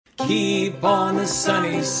Keep on the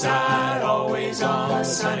sunny side, always on the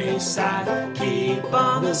sunny side. Keep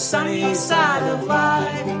on the sunny side of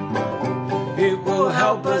life. It will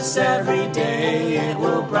help us every day, it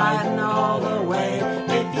will brighten all the way.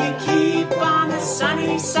 If you keep on the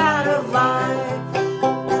sunny side of life.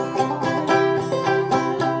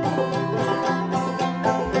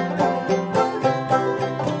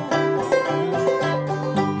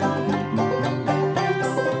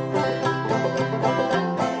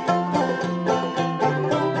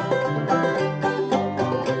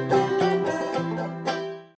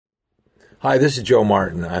 Hi, this is Joe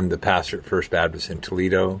Martin. I'm the pastor at First Baptist in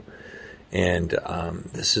Toledo, and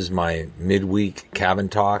this is my midweek cabin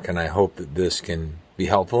talk, and I hope that this can be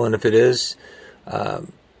helpful. And if it is,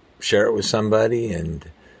 share it with somebody and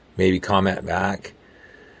maybe comment back.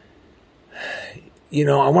 You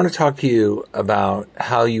know, I want to talk to you about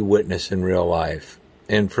how you witness in real life.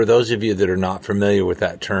 And for those of you that are not familiar with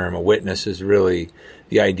that term, a witness is really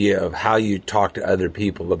the idea of how you talk to other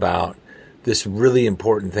people about this really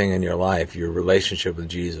important thing in your life, your relationship with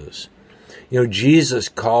Jesus. You know, Jesus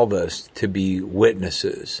called us to be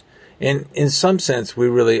witnesses. And in some sense, we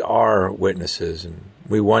really are witnesses. And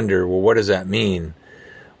we wonder, well, what does that mean?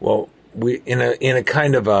 Well, we in a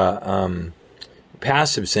kind of a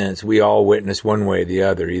passive sense, we all witness one way or the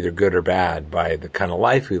other, either good or bad, by the kind of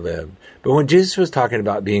life we live. But when Jesus was talking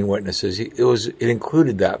about being witnesses, it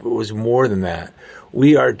included that, but it was more than that.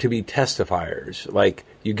 We are to be testifiers, like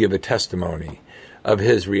you give a testimony of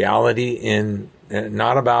his reality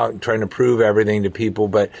not about trying to prove everything to people,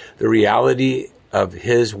 but the reality of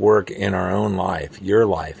his work in our own life, your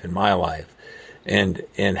life and my life, and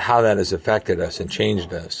how that has affected us and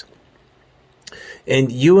changed us.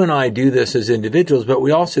 And you and I do this as individuals, but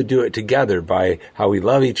we also do it together by how we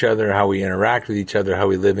love each other, how we interact with each other, how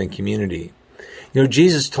we live in community. You know,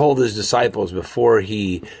 Jesus told his disciples before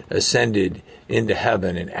he ascended into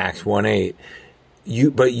heaven in Acts 1:8,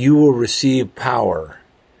 but you will receive power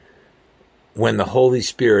when the Holy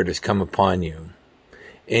Spirit has come upon you.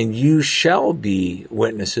 And you shall be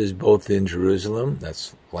witnesses both in Jerusalem,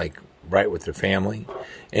 that's like right with their family,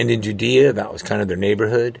 and in Judea, that was kind of their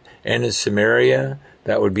neighborhood, and in Samaria,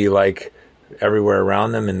 that would be like everywhere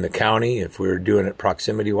around them in the county, if we were doing it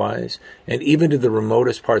proximity-wise, and even to the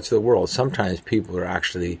remotest parts of the world. Sometimes people are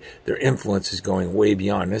actually, their influence is going way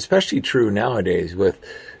beyond, and especially true nowadays with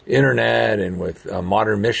internet and with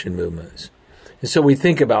modern mission movements. And so we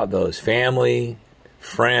think about those family,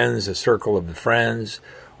 friends, a circle of the friends,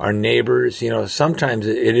 our neighbors. You know, sometimes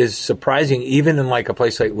it is surprising, even in like a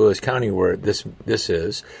place like Lewis County where this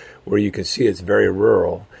is, where you can see it's very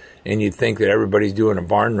rural, and you'd think that everybody's doing a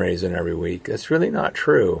barn raising every week. That's really not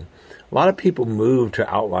true. A lot of people move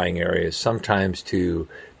to outlying areas, sometimes to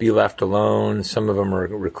be left alone. Some of them are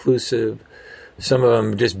reclusive. Some of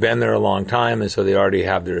them just been there a long time, and so they already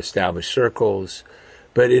have their established circles.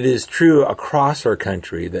 But it is true across our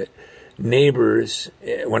country that neighbors,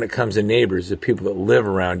 when it comes to neighbors, the people that live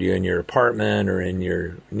around you in your apartment or in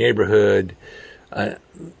your neighborhood,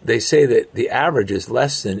 they say that the average is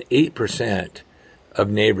less than 8% of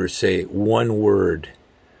neighbors say one word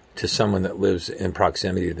to someone that lives in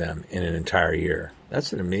proximity to them in an entire year.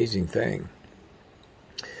 That's an amazing thing.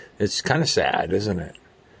 It's kind of sad, isn't it?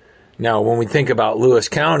 Now, when we think about Lewis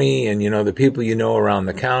County and, you know, the people you know around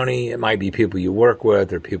the county, it might be people you work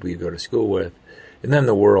with or people you go to school with. And then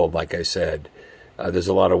the world, like I said, there's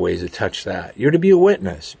a lot of ways to touch that. You're to be a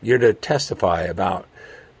witness. You're to testify about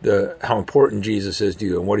how important Jesus is to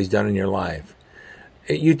you and what he's done in your life.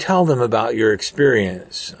 You tell them about your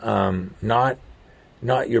experience, not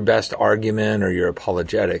your best argument or your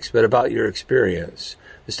apologetics, but about your experience.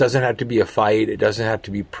 This doesn't have to be a fight. It doesn't have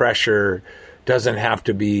to be pressure. Doesn't have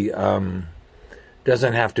to be,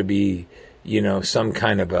 you know, some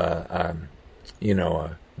kind of a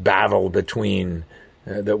battle between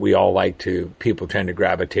that we all like to. People tend to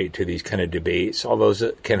gravitate to these kind of debates. All those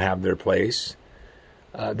can have their place.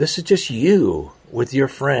 This is just you with your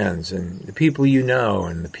friends and the people you know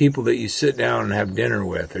and the people that you sit down and have dinner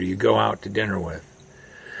with or you go out to dinner with.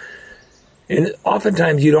 And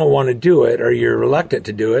oftentimes you don't want to do it or you're reluctant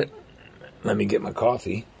to do it. Let me get my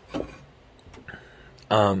coffee.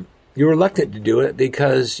 You're reluctant to do it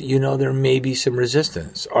because, you know, there may be some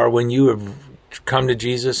resistance. Or when you have come to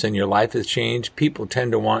Jesus and your life has changed, people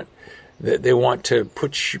tend to want to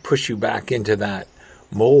push you back into that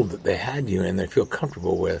mold that they had you in, they feel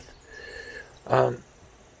comfortable with.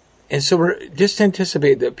 And so just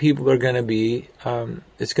anticipate that people are going to be,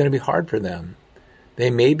 it's going to be hard for them. They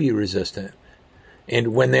may be resistant.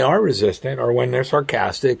 And when they are resistant, or when they're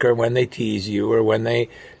sarcastic, or when they tease you, or when they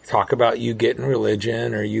talk about you getting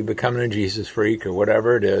religion, or you becoming a Jesus freak, or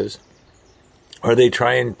whatever it is, or they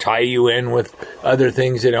try and tie you in with other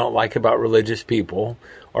things they don't like about religious people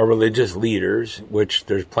or religious leaders, which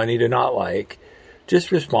there's plenty to not like,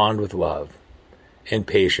 just respond with love and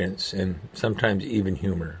patience and sometimes even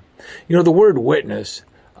humor. You know, the word witness,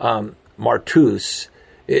 martus,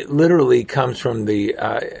 it literally comes from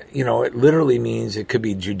it literally means it could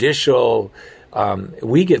be judicial.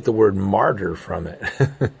 We get the word martyr from it.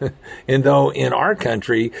 And though in our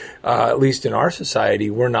country, at least in our society,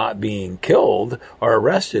 we're not being killed or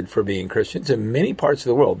arrested for being Christians, in many parts of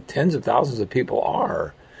the world, tens of thousands of people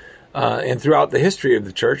are. And throughout the history of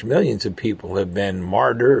the church, millions of people have been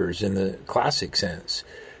martyrs in the classic sense.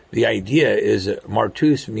 The idea is that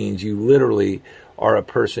martus means you literally are a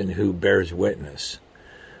person who bears witness.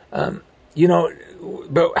 But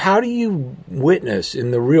how do you witness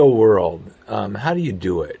in the real world? How do you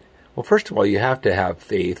do it? Well, first of all, you have to have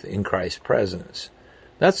faith in Christ's presence.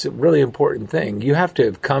 That's a really important thing. You have to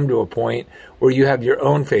have come to a point where you have your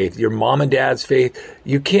own faith, your mom and dad's faith.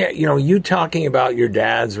 You can't, you talking about your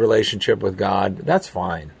dad's relationship with God, that's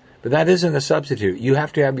fine. But that isn't a substitute. You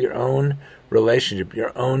have to have your own relationship,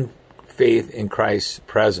 your own faith in Christ's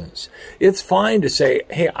presence. It's fine to say,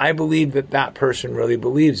 hey, I believe that person really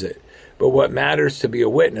believes it. But what matters to be a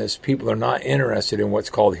witness, people are not interested in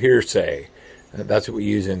what's called hearsay. That's what we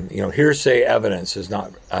use in, hearsay evidence is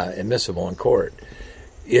not admissible in court.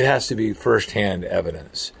 It has to be firsthand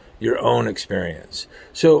evidence, your own experience.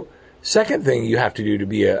 So, second thing you have to do to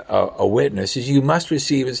be a witness is you must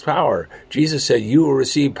receive His power. Jesus said you will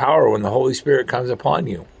receive power when the Holy Spirit comes upon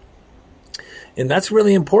you. And that's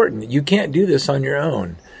really important. You can't do this on your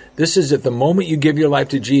own. This is at the moment you give your life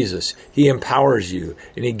to Jesus, He empowers you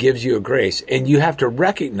and He gives you a grace. And you have to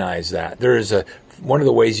recognize that. There is one of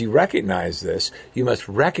the ways you recognize this, you must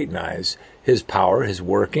recognize His power, His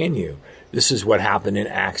work in you. This is what happened in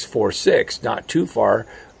Acts 4:6, not too far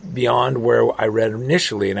beyond where I read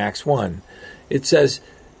initially in Acts 1. It says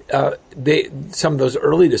some of those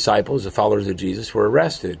early disciples, the followers of Jesus, were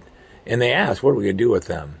arrested. And they asked, what are we going to do with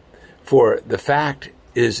them? For the fact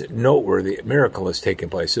is noteworthy, a miracle has taken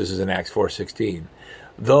place. This is in Acts 4:16.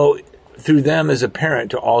 Though through them is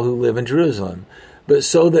apparent to all who live in Jerusalem. But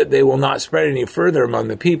so that they will not spread any further among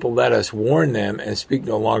the people, let us warn them and speak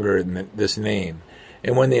no longer in this name.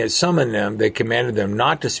 And when they had summoned them, they commanded them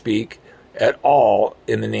not to speak at all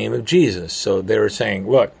in the name of Jesus. So they were saying,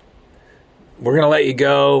 look, we're going to let you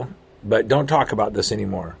go, but don't talk about this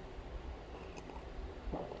anymore.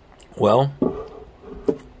 Well,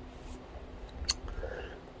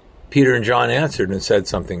 Peter and John answered and said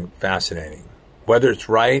something fascinating. Whether it's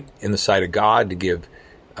right in the sight of God to give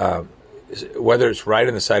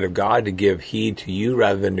heed to you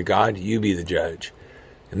rather than to God, you be the judge.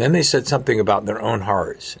 And then they said something about their own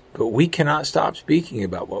hearts. But we cannot stop speaking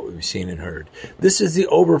about what we've seen and heard. This is the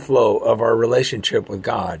overflow of our relationship with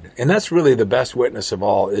God. And that's really the best witness of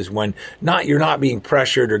all, is when you're not being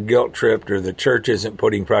pressured or guilt-tripped, or the church isn't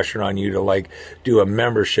putting pressure on you to do a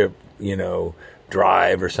membership,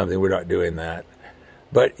 drive or something. We're not doing that.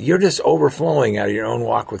 But you're just overflowing out of your own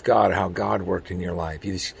walk with God, how God worked in your life.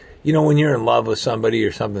 You just, when you're in love with somebody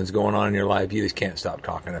or something's going on in your life, you just can't stop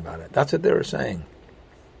talking about it. That's what they were saying.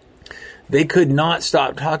 They could not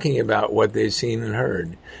stop talking about what they'd seen and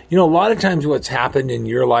heard. A lot of times what's happened in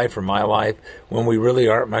your life or my life when we really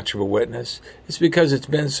aren't much of a witness, it's because it's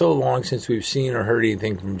been so long since we've seen or heard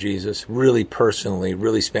anything from Jesus, really personally,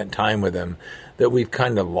 really spent time with Him, that we've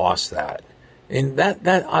kind of lost that. And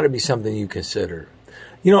that ought to be something you consider.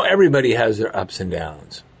 Everybody has their ups and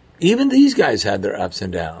downs. Even these guys had their ups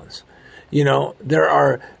and downs.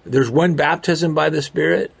 There's one baptism by the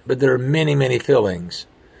Spirit, but there are many, many fillings.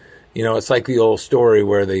 It's like the old story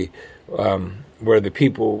where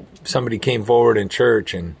somebody came forward in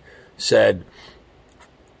church and said,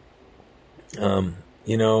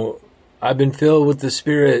 I've been filled with the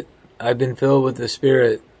Spirit. I've been filled with the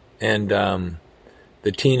Spirit. And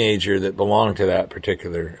the teenager that belonged to that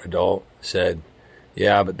particular adult said,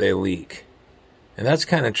 yeah, but they leak. And that's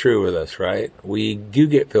kind of true with us, right? We do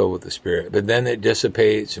get filled with the Spirit, but then it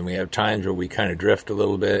dissipates and we have times where we kind of drift a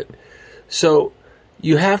little bit. So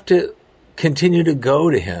you have to continue to go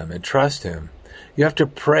to Him and trust Him. You have to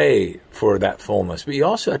pray for that fullness, but you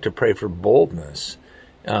also have to pray for boldness.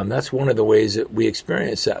 That's one of the ways that we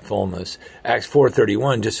experience that fullness. Acts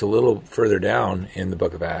 4:31, just a little further down in the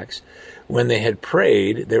book of Acts. When they had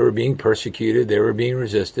prayed, they were being persecuted, they were being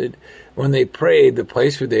resisted. When they prayed, the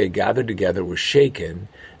place where they had gathered together was shaken,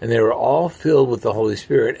 and they were all filled with the Holy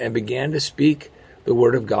Spirit and began to speak the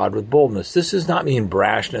word of God with boldness. This does not mean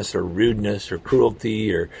brashness or rudeness or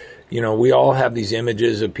cruelty or, we all have these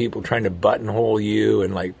images of people trying to buttonhole you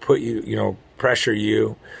and like put you, pressure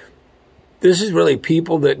you. This is really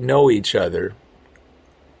people that know each other,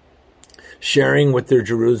 sharing with their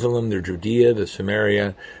Jerusalem, their Judea, the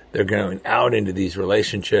Samaria. They're going out into these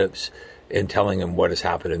relationships and telling them what has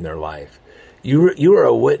happened in their life. You are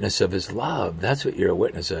a witness of his love. That's what you're a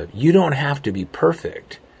witness of. You don't have to be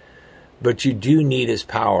perfect, but you do need his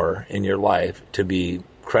power in your life to be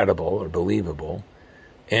credible or believable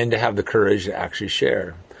and to have the courage to actually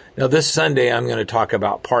share. Now, this Sunday, I'm going to talk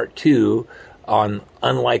about part 2 on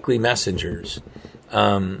unlikely messengers.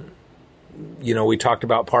 We talked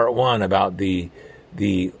about part 1 about the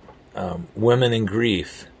women in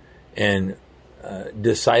grief and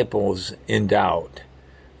disciples in doubt.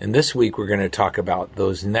 And this week we're going to talk about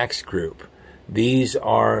those next group. These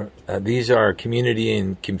are community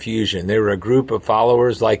in confusion. They were a group of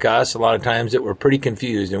followers like us a lot of times that were pretty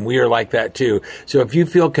confused, and we are like that too. So if you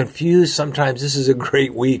feel confused, sometimes this is a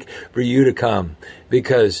great week for you to come,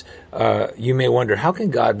 because you may wonder, how can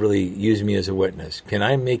God really use me as a witness? Can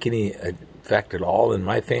I make any effect at all in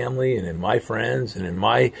my family and in my friends and in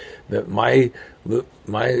my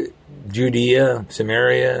Judea,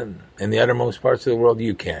 Samaria, and the uttermost parts of the world?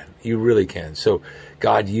 You can. You really can. So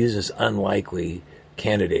God uses unlikely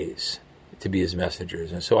candidates to be his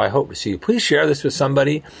messengers. And so I hope to see you. Please share this with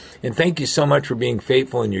somebody. And thank you so much for being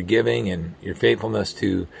faithful in your giving and your faithfulness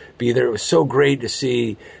to be there. It was so great to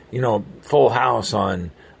see, full house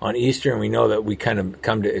on Easter. And we know that we kind of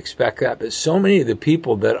come to expect that. But so many of the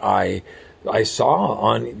people that I saw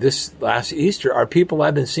on this last Easter are people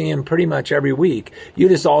I've been seeing pretty much every week. You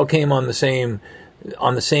just all came on the same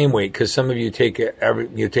week, because some of you take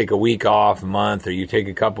a week off, a month, or you take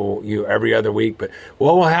a couple every other week. But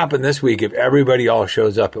what will happen this week if everybody all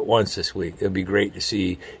shows up at once this week? It'll be great to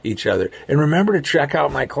see each other. And remember to check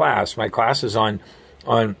out my class. My class is on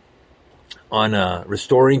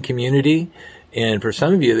restoring community. And for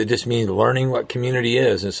some of you, that just means learning what community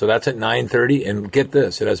is. And so that's at 9:30. And get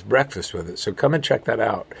this, it has breakfast with it. So come and check that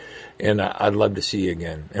out. And I'd love to see you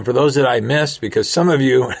again. And for those that I missed, because some of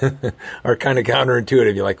you are kind of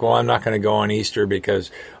counterintuitive. You're like, well, I'm not going to go on Easter because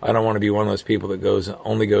I don't want to be one of those people that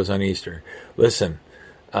only goes on Easter. Listen,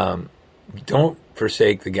 don't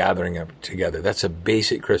forsake the gathering of together. That's a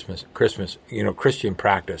basic Christmas, Christian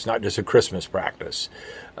practice, not just a Christmas practice.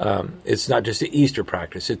 It's not just an Easter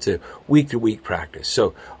practice. It's a week-to-week practice.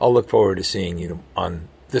 So I'll look forward to seeing you on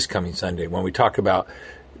this coming Sunday when we talk about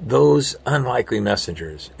those unlikely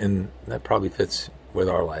messengers. And that probably fits with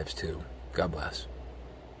our lives too. God bless.